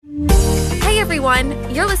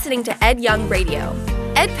everyone. You're listening to Ed Young Radio,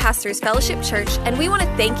 Ed Pastors Fellowship Church, and we want to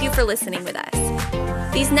thank you for listening with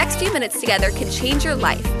us. These next few minutes together can change your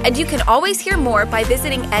life, and you can always hear more by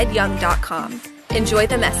visiting edyoung.com. Enjoy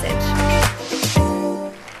the message.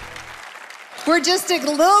 We're just a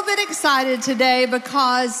little bit excited today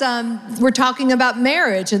because we're talking about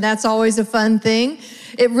marriage, and that's always a fun thing.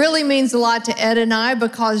 It really means a lot to Ed and I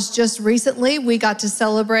because just recently we got to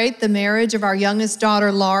celebrate the marriage of our youngest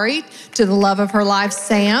daughter, Laurie, to the love of her life,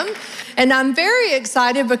 Sam. And I'm very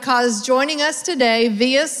excited because joining us today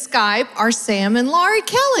via Skype are Sam and Laurie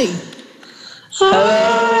Kelly.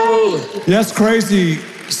 Hello. That's crazy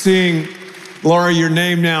seeing, Laurie, your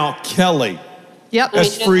name now, Kelly. Yep.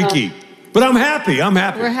 That's freaky. But I'm happy.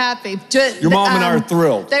 We're happy. Your mom and I are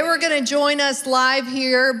thrilled. They were going to join us live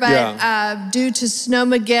here, but due to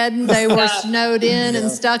Snowmageddon, they were snowed in and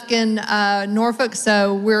stuck in Norfolk.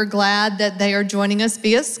 So we're glad that they are joining us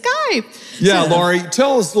via Skype. Yeah, Laurie,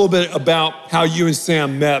 tell us a little bit about how you and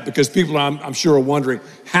Sam met, because people, I'm sure, are wondering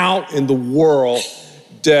how in the world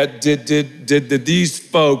did these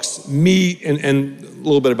folks meet, and a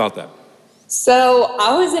little bit about that. So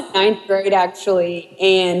I was in 9th grade, actually,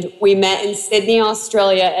 and we met in Sydney,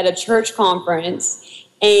 Australia at a church conference.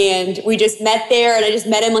 And we just met there, and I just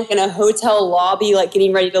met him like in a hotel lobby, like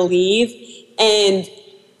getting ready to leave. And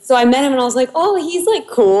so I met him, and I was like, oh, he's like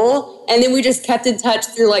cool. And then we just kept in touch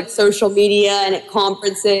through like social media and at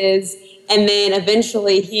conferences. And then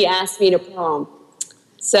eventually he asked me to prom.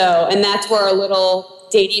 So, and that's where our little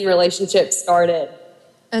dating relationship started.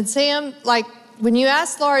 And Sam, like, when you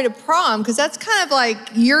asked Laurie to prom, because that's kind of like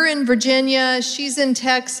you're in Virginia, she's in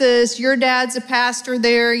Texas, your dad's a pastor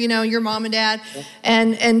there, you know, your mom and dad,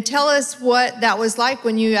 and tell us what that was like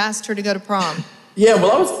when you asked her to go to prom. Yeah,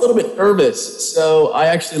 well, I was a little bit nervous, so I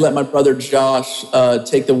actually let my brother Josh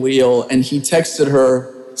take the wheel, and he texted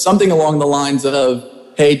her something along the lines of,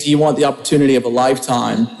 hey, do you want the opportunity of a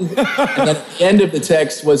lifetime? And then at the end of the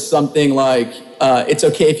text was something like, it's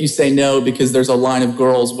okay if you say no because there's a line of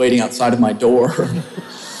girls waiting outside of my door.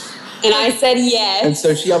 And I said yes. And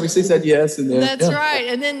so she obviously said yes. And then, That's right.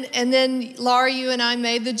 And then Laura, you and I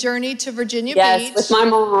made the journey to Virginia Beach. Yes, with my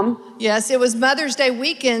mom. Yes, it was Mother's Day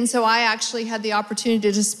weekend, so I actually had the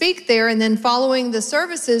opportunity to speak there. And then following the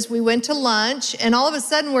services, we went to lunch. And all of a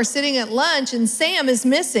sudden, we're sitting at lunch, and Sam is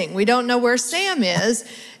missing. We don't know where Sam is.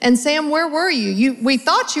 And Sam, where were you? We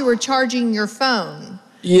thought you were charging your phone.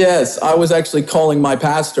 Yes, I was actually calling my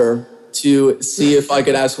pastor to see if I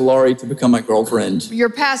could ask Laurie to become my girlfriend. Your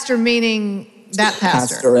pastor meaning that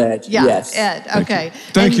pastor? Pastor Ed, yeah, yes. Ed, okay.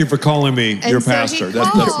 Thank you for calling me your so pastor.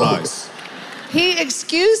 That's nice. He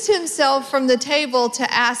excused himself from the table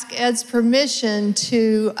to ask Ed's permission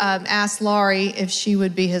to ask Laurie if she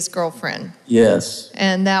would be his girlfriend. Yes.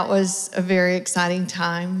 And that was a very exciting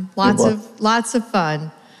time. Lots of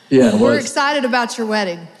fun. Yeah, we're excited about your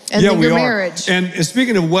wedding and your marriage. And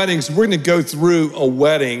speaking of weddings, we're going to go through a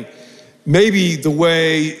wedding, maybe the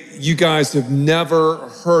way you guys have never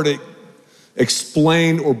heard it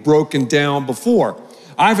explained or broken down before.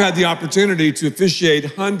 I've had the opportunity to officiate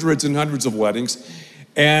hundreds and hundreds of weddings,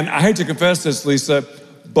 and I hate to confess this, Lisa,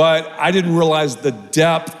 but I didn't realize the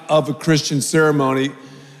depth of a Christian ceremony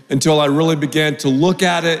until I really began to look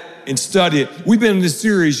at it and study it. We've been in this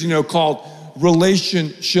series, called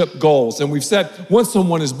Relationship Goals, and we've said once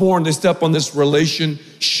someone is born, they step on this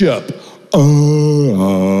relationship.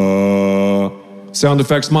 Sound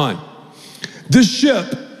effects mine. This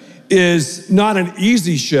ship is not an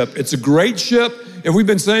easy ship. It's a great ship. And we've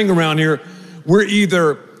been saying around here, we're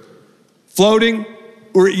either floating,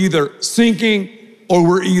 we're either sinking, or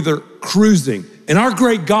we're either cruising. And our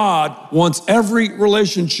great God wants every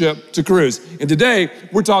relationship to cruise. And today,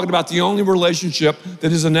 we're talking about the only relationship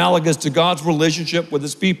that is analogous to God's relationship with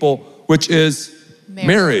his people, which is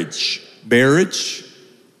marriage. Marriage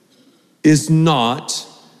is not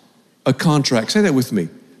a contract. Say that with me.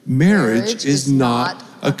 Marriage is not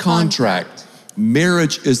a contract.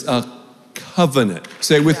 Marriage is a covenant.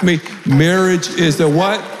 Say it with me. Marriage is a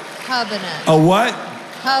what? Covenant. A what?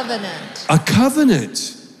 Covenant. A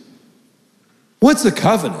covenant. What's a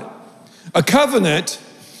covenant? A covenant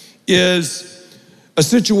is a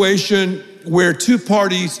situation where two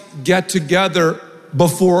parties get together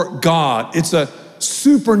before God. It's a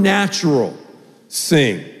supernatural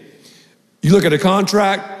thing. You look at a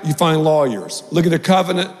contract, you find lawyers. Look at a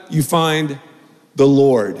covenant, you find the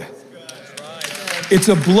Lord. It's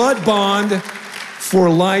a blood bond for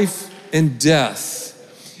life and death.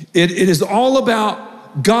 It is all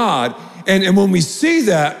about God. And when we see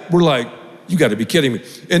that, we're like, you got to be kidding me.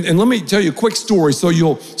 And let me tell you a quick story so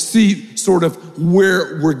you'll see sort of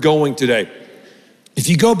where we're going today. If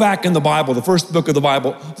you go back in the Bible, the first book of the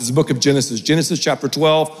Bible is the book of Genesis. Genesis chapter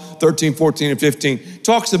 12, 13, 14, and 15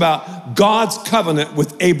 talks about God's covenant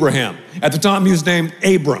with Abraham. At the time, he was named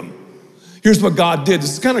Abram. Here's what God did.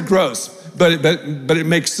 This is kind of gross, but it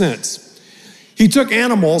makes sense. He took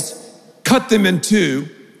animals, cut them in two,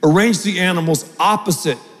 arranged the animals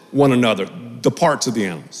opposite one another, the parts of the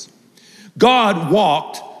animals. God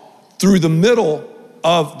walked through the middle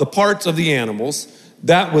of the parts of the animals.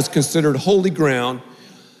 That was considered holy ground,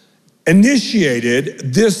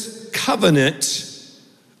 initiated this covenant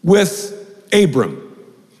with Abram.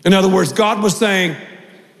 In other words, God was saying,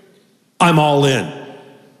 I'm all in.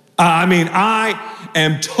 I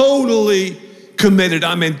am totally committed.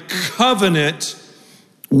 I'm in covenant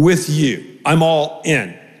with you. I'm all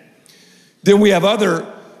in. Then we have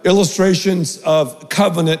other illustrations of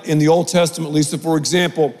covenant in the Old Testament, Lisa. For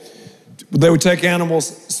example, they would take animals,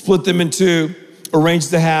 split them in two, arrange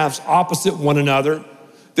the halves opposite one another.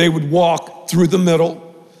 They would walk through the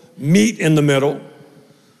middle, meet in the middle,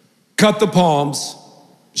 cut the palms,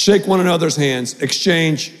 shake one another's hands,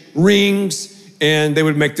 exchange rings, and they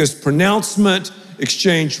would make this pronouncement,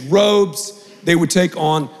 exchange robes. They would take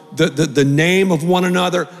on the name of one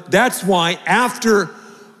another. That's why after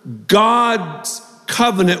God's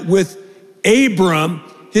covenant with Abram,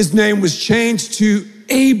 his name was changed to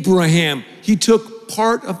Abraham. He took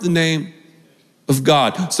part of the name of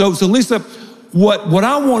God. So Lisa, what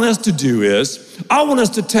I want us to do is, I want us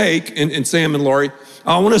to take, and Sam and Lori,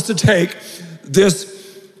 I want us to take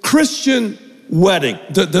this Christian wedding,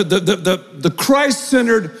 the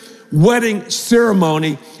Christ-centered wedding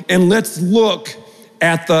ceremony, and let's look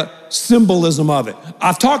at the symbolism of it.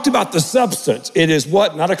 I've talked about the substance. It is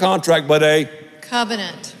what? Not a contract, but a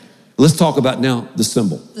covenant. Let's talk about now the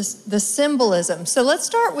symbol. The symbolism. So let's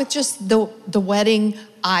start with just the wedding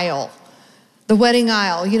aisle. The wedding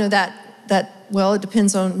aisle, you know, well, it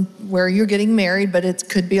depends on where you're getting married, but it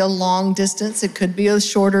could be a long distance. It could be a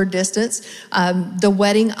shorter distance. The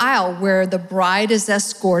wedding aisle where the bride is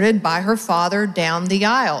escorted by her father down the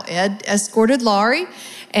aisle. Ed escorted Laurie,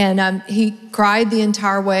 and he cried the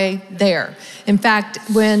entire way there. In fact,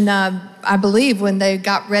 when I believe when they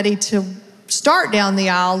got ready to start down the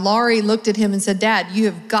aisle, Laurie looked at him and said, Dad, you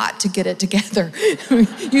have got to get it together.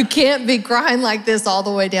 You can't be crying like this all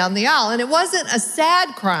the way down the aisle. And it wasn't a sad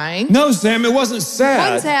crying. No, Sam, it wasn't sad.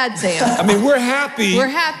 It wasn't sad, Sam. I mean, we're happy. We're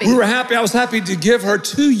happy. We were happy. I was happy to give her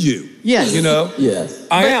to you. Yes. You know? Yes.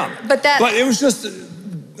 I am. But it was just,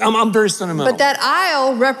 I'm very sentimental. But that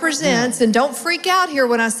aisle represents, and don't freak out here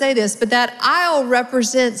when I say this, but that aisle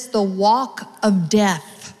represents the walk of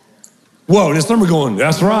death. Whoa, this number going,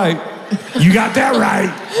 that's right. You got that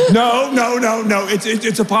right. No.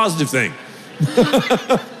 It's a positive thing.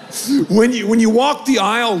 When you walk the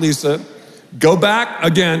aisle, Lisa, go back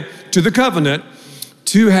again to the covenant,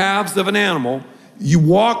 two halves of an animal. You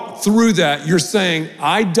walk through that. You're saying,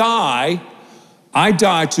 I die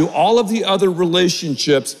to all of the other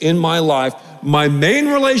relationships in my life. My main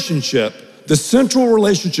relationship, the central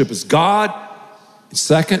relationship is God. And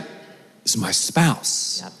second is my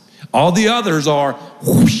spouse. Yep. All the others are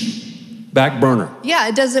whoosh, back burner. Yeah,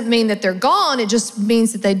 it doesn't mean that they're gone. It just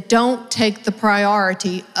means that they don't take the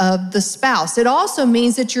priority of the spouse. It also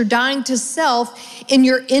means that you're dying to self in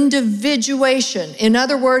your individuation. In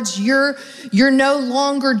other words, you're no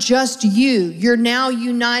longer just you. You're now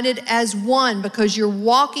united as one because you're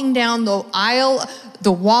walking down the aisle,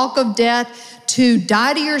 the walk of death, to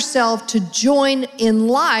die to yourself, to join in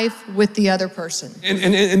life with the other person.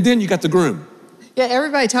 And then you got the groom. Yeah,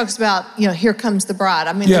 everybody talks about, here comes the bride.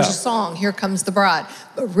 I mean, There's a song, Here Comes the Bride.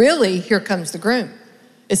 But really, here comes the groom.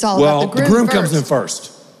 It's all about the groom. The groom comes in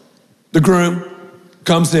first. The groom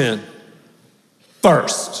comes in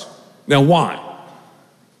first. Now, why?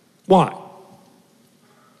 Why?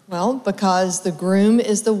 Well, because the groom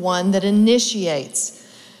is the one that initiates.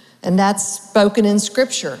 And that's spoken in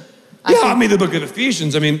Scripture. The book of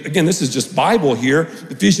Ephesians. Again, this is just Bible here.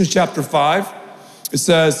 Ephesians chapter 5, it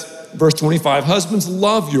says, verse 25, husbands,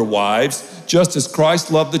 love your wives, just as Christ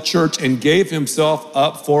loved the church and gave himself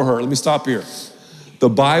up for her. Let me stop here. The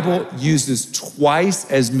Bible uses twice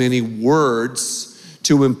as many words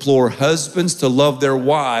to implore husbands to love their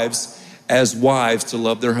wives as wives to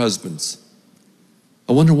love their husbands.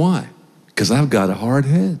 I wonder why. Because I've got a hard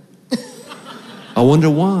head. I wonder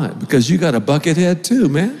why. Because you got a bucket head too,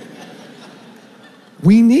 man.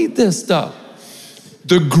 We need this stuff.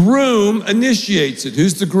 The groom initiates it.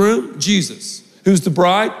 Who's the groom? Jesus. Who's the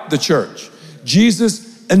bride? The church.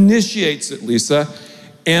 Jesus initiates it, Lisa.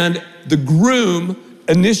 And the groom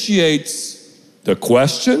initiates the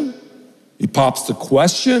question. He pops the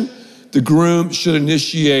question. The groom should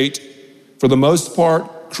initiate for the most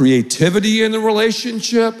part, creativity in the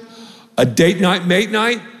relationship, a date night, mate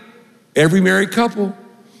night, every married couple.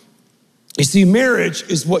 You see, marriage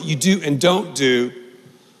is what you do and don't do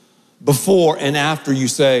before and after you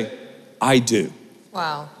say, I do.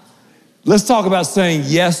 Wow. Let's talk about saying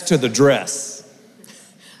yes to the dress.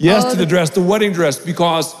 Yes to the dress, the wedding dress,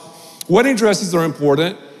 because wedding dresses are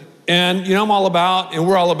important. And, I'm all about, and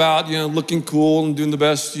we're all about, looking cool and doing the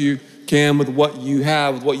best you can with what you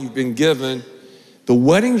have, with what you've been given. The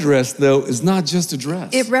wedding dress, though, is not just a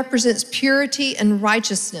dress. It represents purity and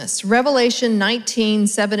righteousness. Revelation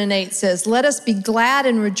 19:7-8 says, let us be glad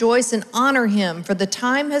and rejoice and honor him, for the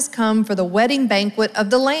time has come for the wedding banquet of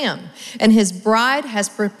the Lamb, and his bride has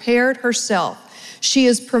prepared herself. She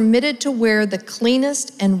is permitted to wear the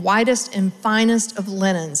cleanest and whitest and finest of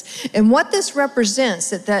linens. And what this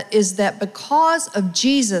represents is that because of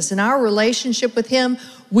Jesus and our relationship with him,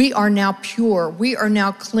 we are now pure, we are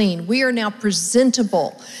now clean, we are now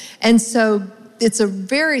presentable. And so it's a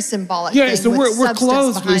very symbolic thing. So we're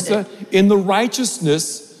clothed, Lisa, in the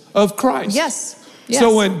righteousness of Christ. Yes.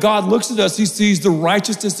 So when God looks at us, he sees the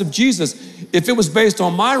righteousness of Jesus. If it was based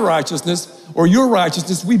on my righteousness or your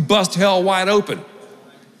righteousness, we bust hell wide open.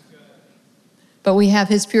 But we have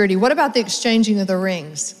his purity. What about the exchanging of the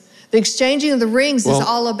rings? The exchanging of the rings is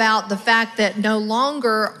all about the fact that no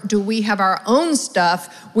longer do we have our own stuff.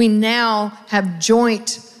 We now have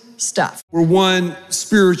joint stuff. We're one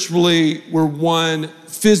spiritually, we're one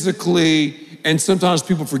physically, and sometimes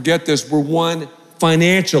people forget this, we're one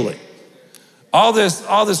financially. All this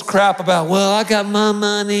crap about, well, I got my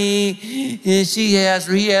money, and he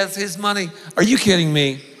has his money. Are you kidding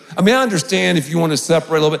me? I mean, I understand if you want to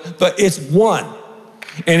separate a little bit, but it's one.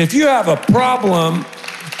 And if you have a problem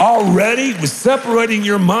already with separating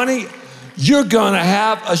your money, you're gonna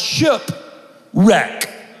have a shipwreck.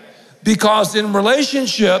 Because in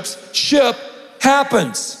relationships, ship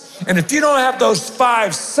happens. And if you don't have those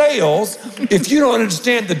 5 sails, if you don't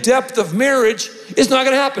understand the depth of marriage, it's not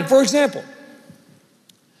gonna happen. For example,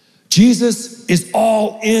 Jesus is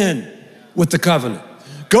all in with the covenant.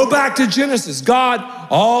 Go back to Genesis, God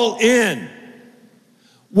all in.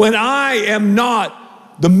 When I am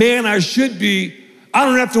not the man I should be, I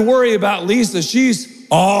don't have to worry about Lisa. She's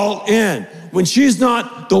all in. When she's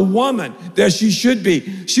not the woman that she should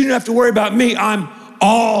be, she don't have to worry about me. I'm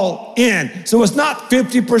all in. So it's not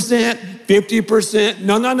 50%, 50%.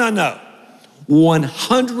 No.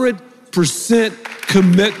 100%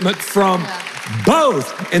 commitment from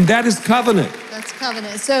both. And that is covenant. That's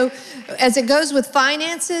covenant. So as it goes with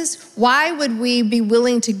finances, why would we be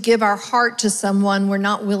willing to give our heart to someone we're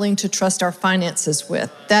not willing to trust our finances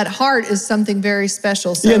with? That heart is something very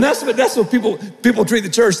special. So, and that's what people treat the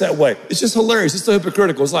church that way. It's just hilarious. It's so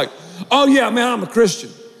hypocritical. It's like, oh yeah, man, I'm a Christian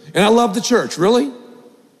and I love the church. Really?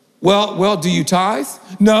 Well, do you tithe?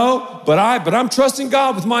 No, but I'm trusting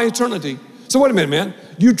God with my eternity. So wait a minute, man.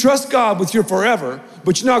 You trust God with your forever,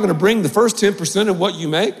 but you're not going to bring the first 10% of what you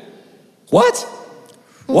make? What?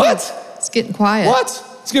 It's getting quiet. What?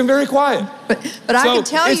 It's getting very quiet. But I can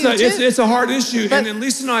tell it's a hard issue. And then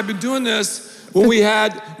Lisa and I have been doing this when we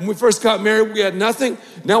first got married, we had nothing.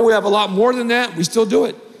 Now we have a lot more than that. We still do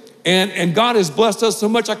it. And God has blessed us so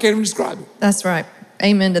much I can't even describe it. That's right.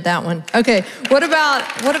 Amen to that one. Okay, what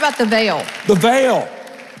about the veil? The veil.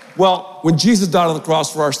 Well, when Jesus died on the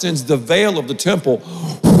cross for our sins, the veil of the temple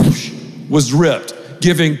was ripped,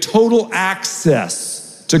 giving total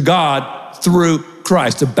access to God through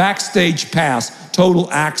Christ, a backstage pass, total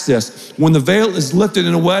access. When the veil is lifted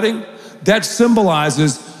in a wedding, that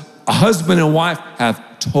symbolizes a husband and wife have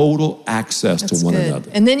total access to one another.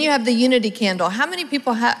 And then you have the unity candle. How many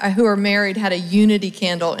people who are married had a unity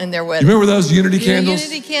candle in their wedding? You remember those unity candles? The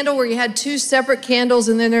unity candle where you had 2 separate candles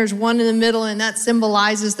and then there's one in the middle, and that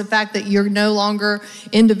symbolizes the fact that you're no longer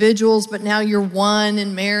individuals, but now you're one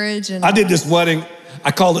in marriage. And I did this wedding.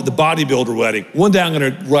 I called it the bodybuilder wedding. One day I'm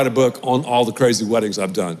going to write a book on all the crazy weddings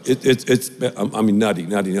I've done. It's nutty.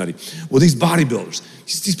 Well, these bodybuilders,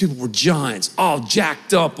 these people were giants, all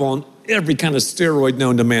jacked up on every kind of steroid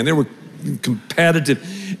known to man. They were competitive.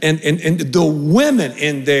 And the women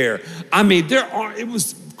in there, it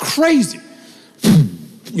was crazy.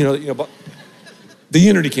 The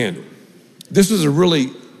unity candle. This was a really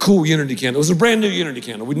cool unity candle. It was a brand new unity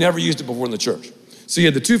candle. We'd never used it before in the church. So you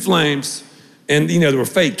had the 2 flames, and there were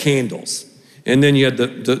fake candles. And then you had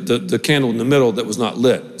the candle in the middle that was not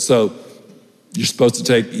lit. So you're supposed to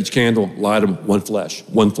take each candle, light them, one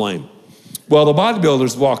flame. Well, the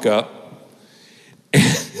bodybuilders walk up, and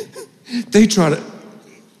they try to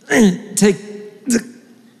take the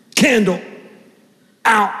candle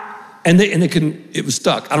out, and they couldn't. It was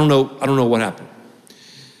stuck. I don't know what happened.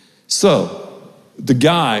 So the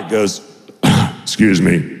guy goes, excuse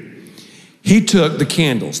me. He took the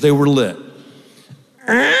candles. They were lit.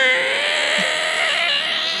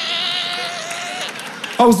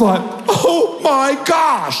 I was like, oh my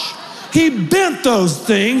gosh. He bent those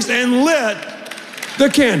things and lit the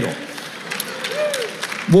candle.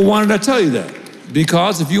 Well, why did I tell you that?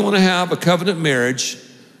 Because if you want to have a covenant marriage,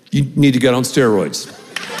 you need to get on steroids.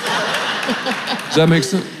 Does that make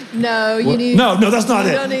sense? No, you need. No, that's not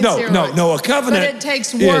it. Don't need No. A covenant. But it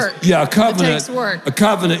takes work. A covenant. It takes work. A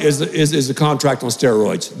covenant is a contract on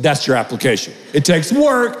steroids. That's your application. It takes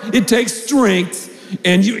work. It takes strength,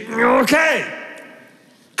 and you're okay.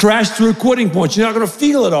 Crash through quitting points. You're not going to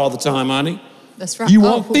feel it all the time, honey. That's right. You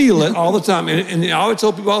won't feel it all the time. And I always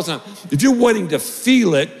tell people all the time, if you're waiting to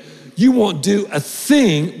feel it, you won't do a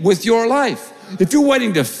thing with your life. If you're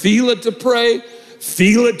waiting to feel it to pray,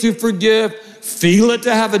 feel it to forgive, feel it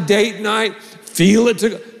to have a date night, feel it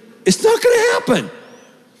to, it's not going to happen.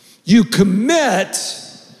 You commit,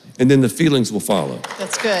 and then the feelings will follow.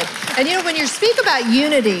 That's good. And when you speak about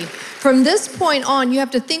unity, from this point on, you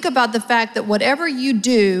have to think about the fact that whatever you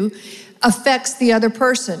do affects the other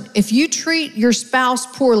person. If you treat your spouse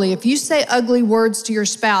poorly, if you say ugly words to your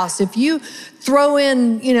spouse, if you throw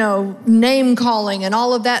in, name calling and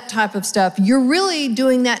all of that type of stuff, you're really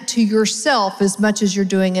doing that to yourself as much as you're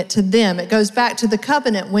doing it to them. It goes back to the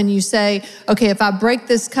covenant when you say, okay, if I break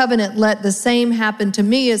this covenant, let the same happen to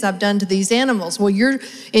me as I've done to these animals. Well, you're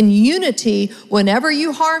in unity. Whenever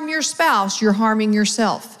you harm your spouse, you're harming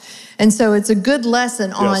yourself. And so it's a good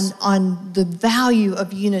lesson on the value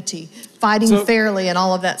of unity, fighting fairly and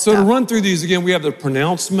all of that stuff. So to run through these again, we have the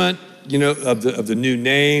pronouncement, of the new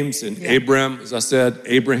names. And Abram, as I said,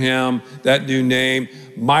 Abraham, that new name.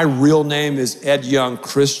 My real name is Ed Young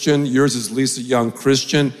Christian. Yours is Lisa Young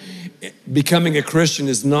Christian. Becoming a Christian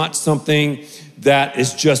is not something that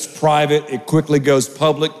is just private. It quickly goes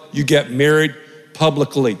public. You get married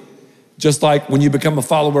publicly. Just like when you become a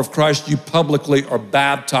follower of Christ, you publicly are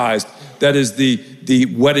baptized. That is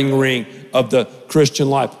the wedding ring of the Christian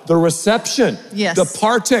life. The reception, the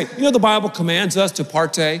partake. The Bible commands us to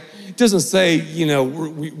partake. It doesn't say,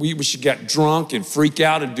 we should get drunk and freak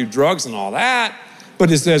out and do drugs and all that.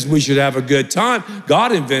 But it says we should have a good time.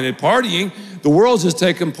 God invented partying. The world's just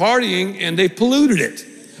taken partying and they've polluted it.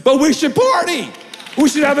 But we should party. We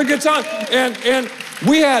should have a good time. And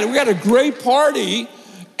we had a great party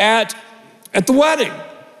at the wedding.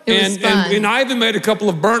 And I even made a couple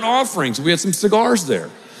of burnt offerings. We had some cigars there.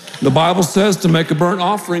 The Bible says to make a burnt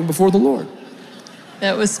offering before the Lord.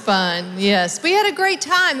 That was fun. Yes. We had a great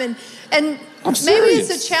time. And maybe it's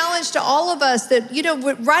a challenge to all of us that,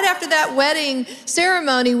 right after that wedding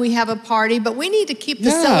ceremony, we have a party, but we need to keep the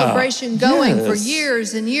celebration going for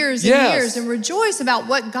years and years and years and rejoice about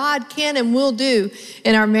what God can and will do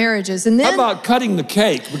in our marriages. And then, how about cutting the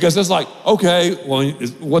cake? Because it's like, okay, well,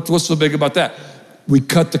 what's so big about that? We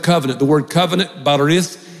cut the covenant. The word covenant,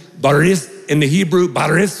 baris in the Hebrew,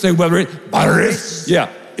 baris, say baris.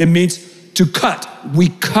 Yeah, it means to cut. We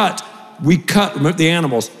cut, remember the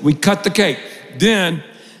animals. We cut the cake. Then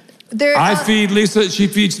I feed Lisa, she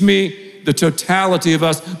feeds me, the totality of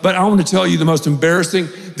us. But I want to tell you the most embarrassing,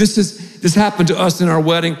 this happened to us in our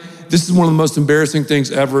wedding. This is one of the most embarrassing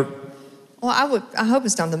things ever. Well, I hope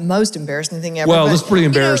it's not the most embarrassing thing ever. Well, it's pretty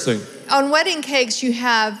embarrassing. On wedding cakes, you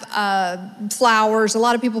have flowers. A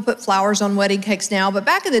lot of people put flowers on wedding cakes now, but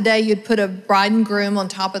back in the day, you'd put a bride and groom on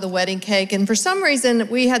top of the wedding cake. And for some reason,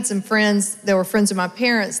 we had some friends, they were friends of my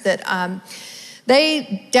parents, that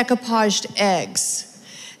they decoupaged eggs.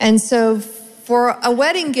 And so for a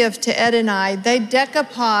wedding gift to Ed and I, they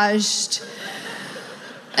decoupaged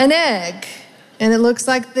an egg. And it looks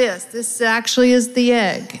like this. This actually is the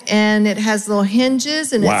egg. And it has little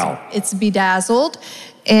hinges and it's bedazzled.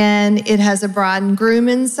 And it has a bride and groom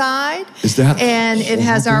inside. Is that And it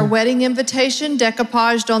has our wedding invitation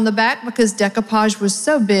decoupaged on the back because decoupage was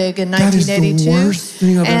so big in 1982. That is the worst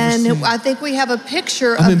thing I've ever seen. I think we have a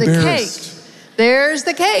picture of the cake. There's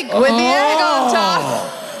the cake with the egg on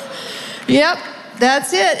top. Yep.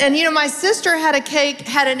 That's it. And my sister had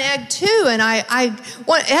an egg too. And Ed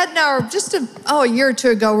and I were just a year or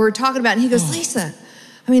two ago, we were talking about it. And he goes, Lisa,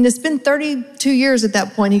 it's been 32 years at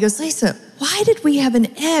that point. He goes, Lisa, why did we have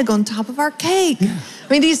an egg on top of our cake? Yeah.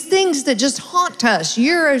 These things that just haunt us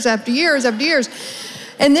years after years after years.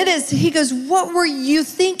 And then he goes, what were you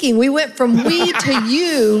thinking? We went from we to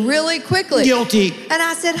you really quickly. Guilty. And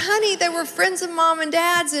I said, honey, they were friends of mom and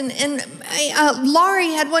dad's. And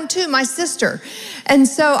Laurie had one too, my sister. And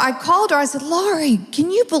so I called her. I said, Laurie,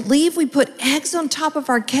 can you believe we put eggs on top of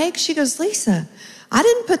our cake? She goes, Lisa, I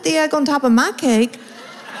didn't put the egg on top of my cake.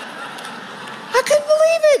 I couldn't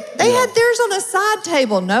believe it. They had theirs on a side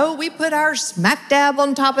table. No, we put ours smack dab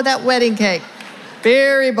on top of that wedding cake.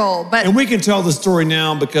 Very bold. And we can tell the story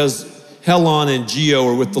now because Helen and Gio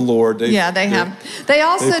are with the Lord. They have. They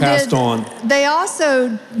also passed on. They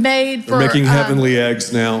also made They're making heavenly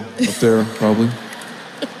eggs now up there, probably.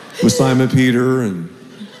 With Simon Peter and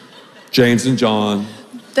James and John.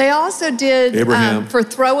 They also did, Abraham. For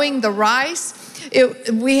throwing the rice,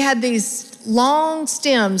 we had these long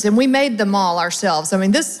stems, and we made them all ourselves. I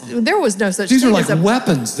mean, there was no such These thing are as like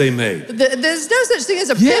weapons they made. There's no such thing as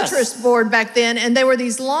a Pinterest board back then, and they were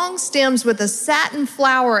these long stems with a satin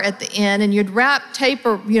flower at the end, and you'd wrap tape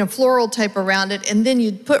or floral tape around it, and then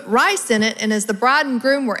you'd put rice in it, and as the bride and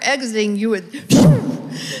groom were exiting, you would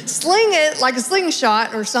sling it like a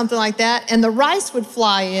slingshot or something like that, and the rice would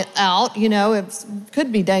fly out. It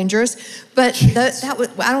could be dangerous, but that was,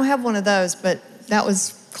 I don't have one of those, but that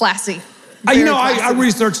was classy. I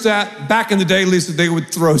researched that. Back in the day, Lisa, they would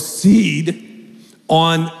throw seed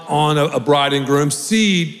on a bride and groom.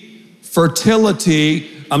 Seed, fertility.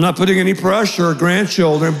 I'm not putting any pressure on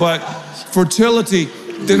grandchildren, but fertility.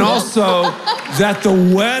 Then also that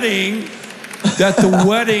the wedding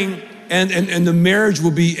and the marriage will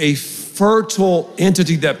be a fertile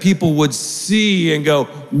entity that people would see and go,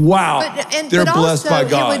 wow, they're blessed by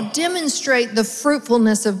God. It would demonstrate the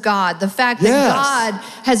fruitfulness of God, the fact that God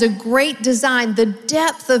has a great design, the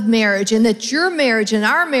depth of marriage, and that your marriage and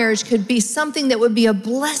our marriage could be something that would be a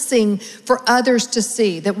blessing for others to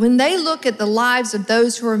see. That when they look at the lives of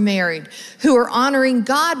those who are married, who are honoring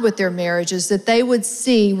God with their marriages, that they would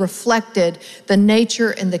see reflected the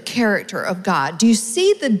nature and the character of God. Do you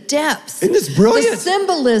see the depth? Isn't this brilliant? The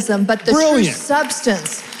symbolism, but the true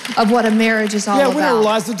substance of what a marriage is all about. Yeah, we don't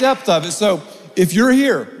realize the depth of it. So if you're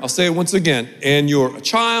here, I'll say it once again, and you're a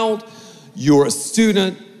child, you're a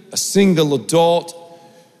student, a single adult,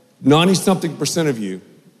 90-something% of you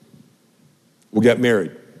will get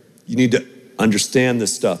married. You need to understand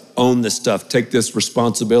this stuff, own this stuff, take this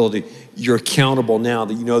responsibility. You're accountable now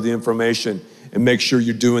that you know the information, and make sure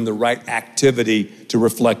you're doing the right activity to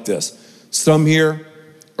reflect this. Some here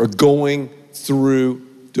are going through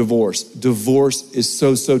divorce. Divorce is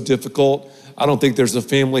so difficult. I don't think there's a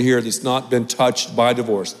family here that's not been touched by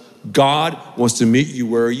divorce. God wants to meet you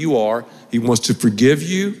where you are. He wants to forgive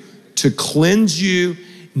you, to cleanse you.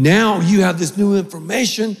 Now you have this new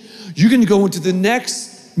information. You're going to go into the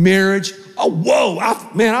next marriage. Oh, whoa!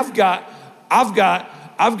 I've got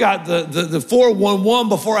the 411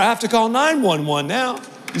 before I have to call 911 now.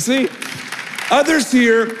 You see, others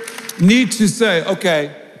here need to say,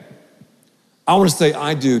 okay, I want to say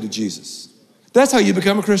I do to Jesus. That's how you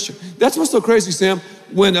become a Christian. That's what's so crazy, Sam.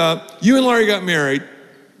 When you and Larry got married,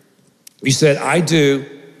 you said, I do,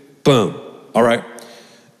 boom, all right?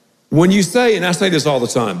 When you say, and I say this all the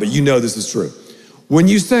time, but you know this is true. When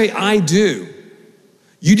you say I do,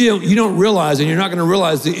 you don't realize, and you're not going to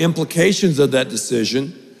realize the implications of that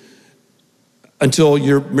decision until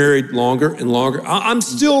you're married longer and longer. I'm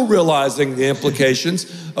still realizing the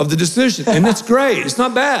implications of the decision, and that's great. It's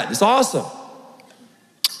not bad. It's awesome.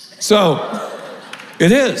 So,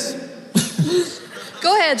 it is.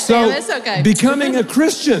 Go ahead, Sam. It's okay. Becoming a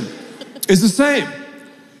Christian is the same.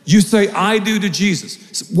 You say, I do to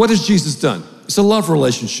Jesus. What has Jesus done? It's a love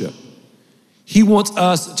relationship. He wants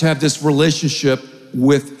us to have this relationship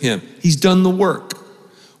with him. He's done the work.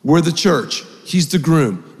 We're the church. He's the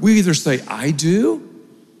groom. We either say, I do,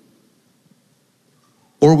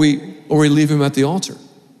 or we leave him at the altar.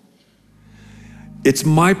 It's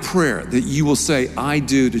my prayer that you will say, I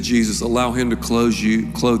do to Jesus. Allow him to clothe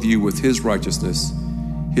you with his righteousness,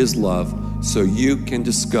 his love, so you can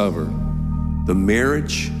discover the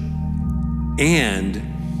marriage and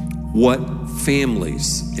what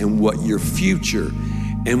families and what your future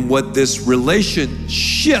and what this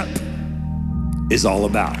relationship is all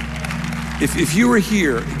about. If you are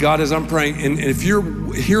here, God, as I'm praying, and if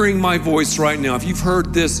you're hearing my voice right now, if you've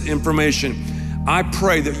heard this information, I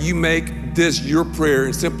pray that you make this your prayer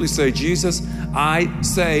and simply say, Jesus, I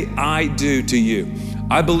say I do to you.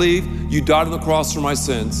 I believe you died on the cross for my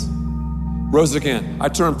sins, rose again. I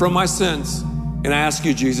turn from my sins and I ask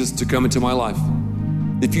you, Jesus, to come into my life.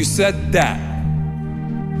 If you said that,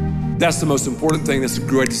 that's the most important thing. That's the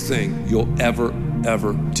greatest thing you'll ever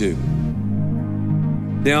do.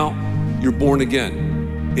 Now you're born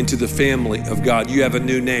again into the family of God. You have a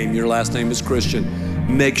new name. Your last name is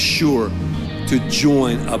Christian. Make sure to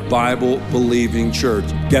join a Bible-believing church.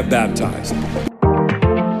 Get baptized.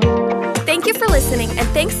 Thank you for listening, and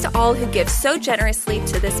thanks to all who give so generously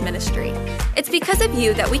to this ministry. It's because of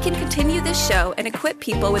you that we can continue this show and equip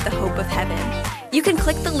people with the hope of heaven. You can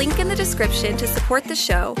click the link in the description to support the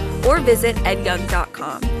show or visit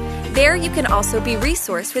edyoung.com. There you can also be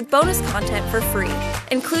resourced with bonus content for free,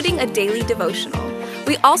 including a daily devotional.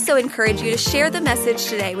 We also encourage you to share the message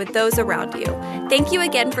today with those around you. Thank you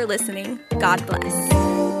again for listening. God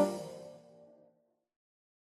bless.